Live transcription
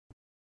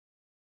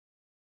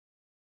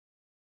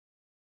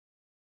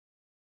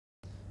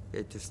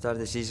To start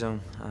the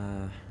season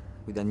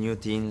with a new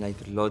team like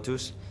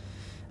Lotus,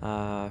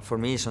 for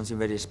me is something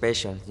very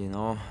special,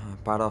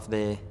 part of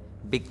the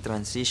big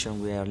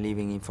transition we are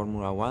living in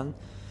Formula One.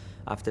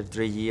 After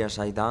 3 years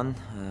I done,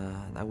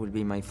 that will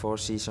be my fourth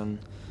season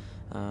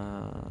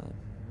at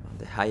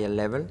the higher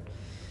level.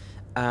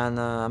 And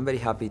I'm very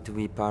happy to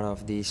be part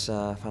of this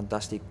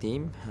fantastic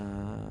team.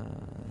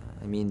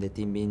 The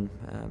team being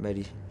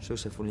very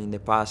successful in the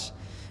past,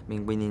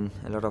 been winning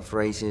a lot of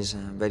races,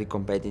 very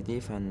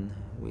competitive, and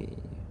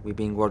we've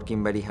been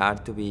working very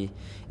hard to be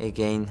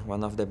again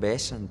one of the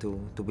best and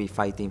to be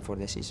fighting for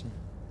the season.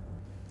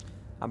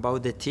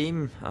 About the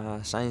team,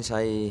 since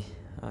I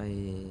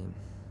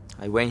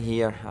went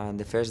here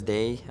the first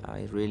day,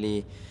 I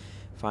really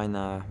find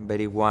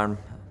very warm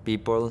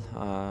people,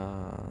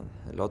 a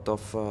lot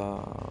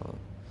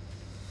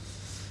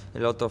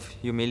of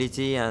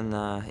humility and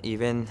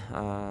even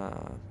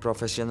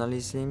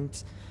professionalism,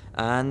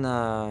 and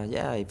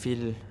I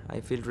feel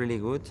really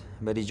good.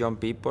 Very young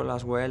people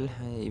as well,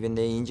 even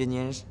the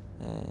engineers.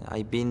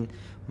 I've been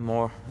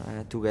more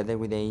together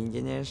with the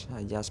engineers.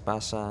 I just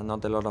passed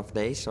not a lot of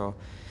days, so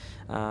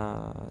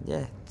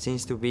it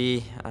seems to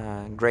be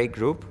a great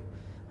group.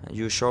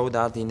 You showed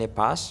that in the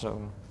past,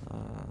 so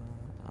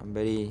I'm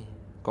very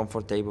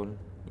comfortable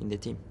in the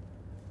team.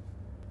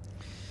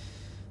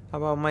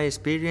 About my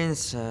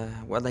experience,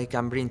 what I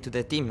can bring to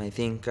the team, I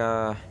think,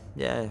 I've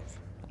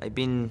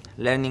been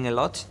learning a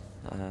lot,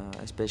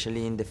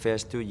 especially in the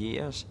first 2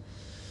 years.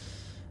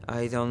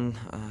 I don't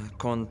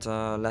count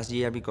last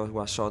year because it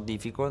was so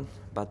difficult,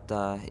 but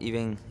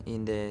even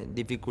in the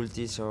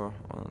difficulties or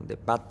the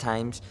bad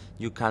times,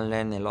 you can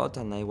learn a lot,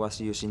 and I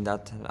was using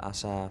that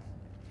as a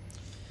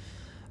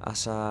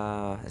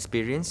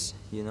experience,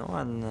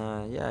 and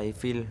I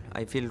feel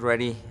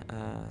ready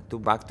to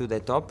back to the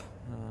top.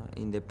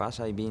 In the past,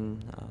 I've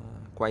been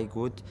quite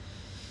good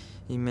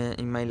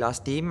in my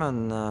last team,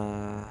 and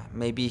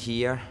maybe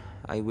here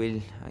I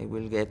will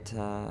get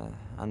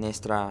an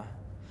extra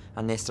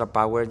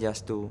power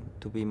just to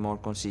be more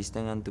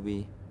consistent and to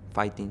be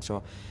fighting.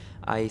 So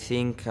I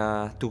think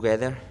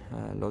together,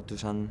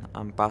 Lotus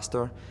and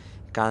Pastor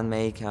can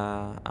make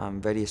a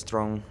very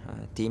strong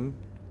team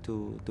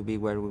to be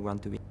where we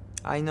want to be.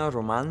 I know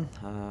Roman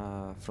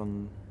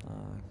from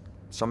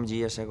some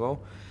years ago.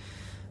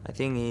 I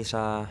think he's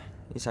a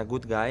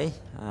good guy.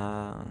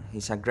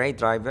 He's a great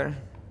driver.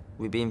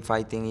 We've been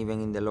fighting even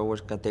in the lower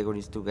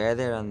categories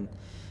together, and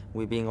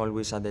we've been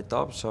always at the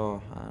top.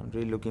 So I'm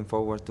really looking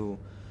forward to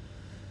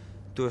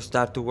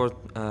start to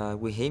work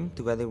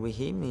together with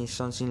him. It's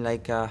something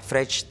like a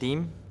fresh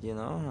team,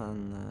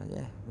 and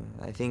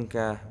I think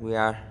we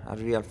are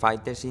real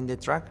fighters in the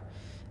track,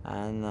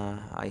 and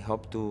I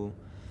hope to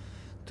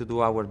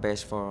do our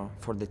best for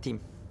the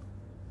team.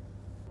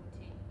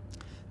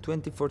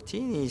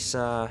 2014 is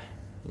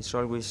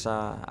always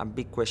a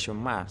big question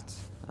mark.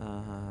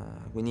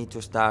 We need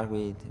to start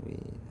with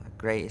a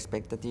great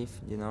expectation.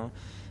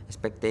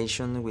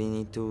 We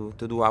need to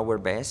do our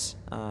best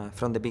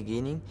from the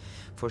beginning.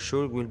 For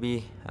sure, it will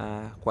be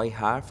quite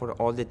hard for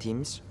all the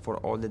teams, for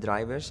all the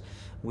drivers,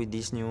 with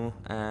these new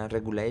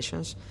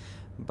regulations.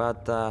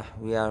 But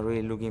we are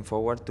really looking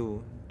forward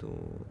to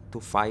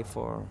fight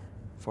for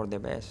the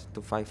best,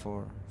 to fight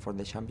for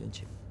the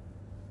championship.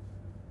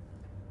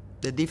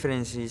 The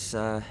difference is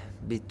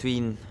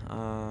between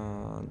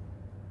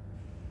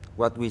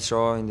what we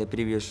saw in the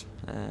previous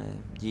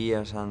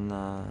years and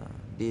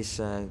this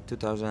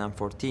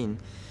 2014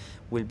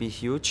 will be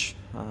huge.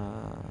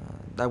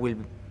 That will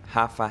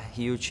have a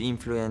huge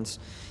influence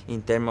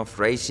in terms of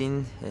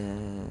racing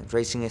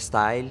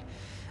style,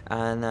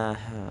 and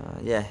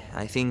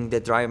I think the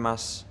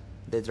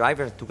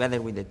driver together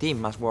with the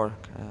team must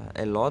work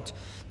a lot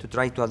to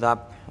try to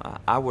adapt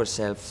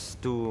ourselves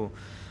to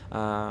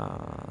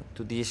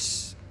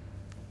this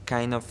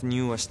kind of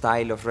new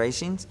style of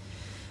racing.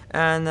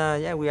 And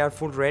we are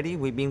full ready.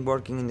 We've been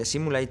working in the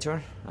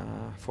simulator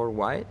for a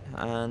while,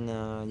 and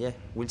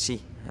we'll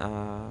see.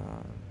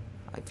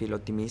 I feel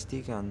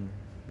optimistic, and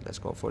let's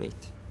go for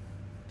it.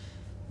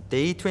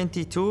 The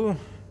E22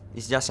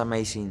 is just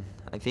amazing.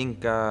 I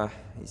think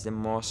it's the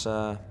most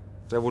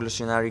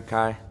revolutionary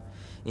car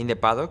in the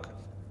paddock.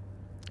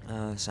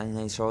 Since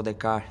I saw the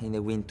car in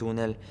the wind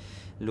tunnel,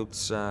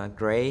 looks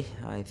great.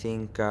 I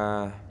think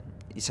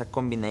it's a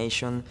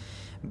combination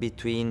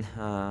between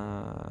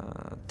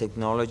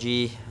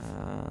technology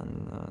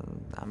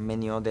and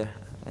many other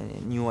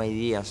new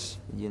ideas.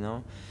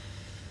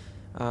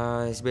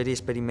 It's very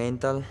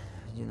experimental.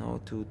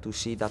 To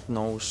see that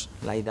nose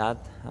like that.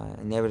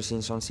 I never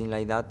seen something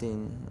like that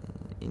in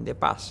the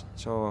past.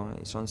 So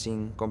it's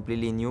something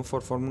completely new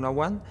for Formula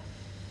One.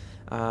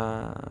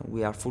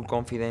 We are full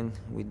confident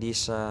with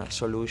this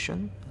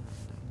solution.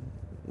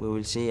 We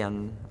will see,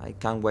 and I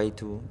can't wait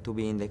to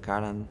be in the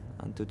car and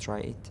to try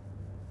it.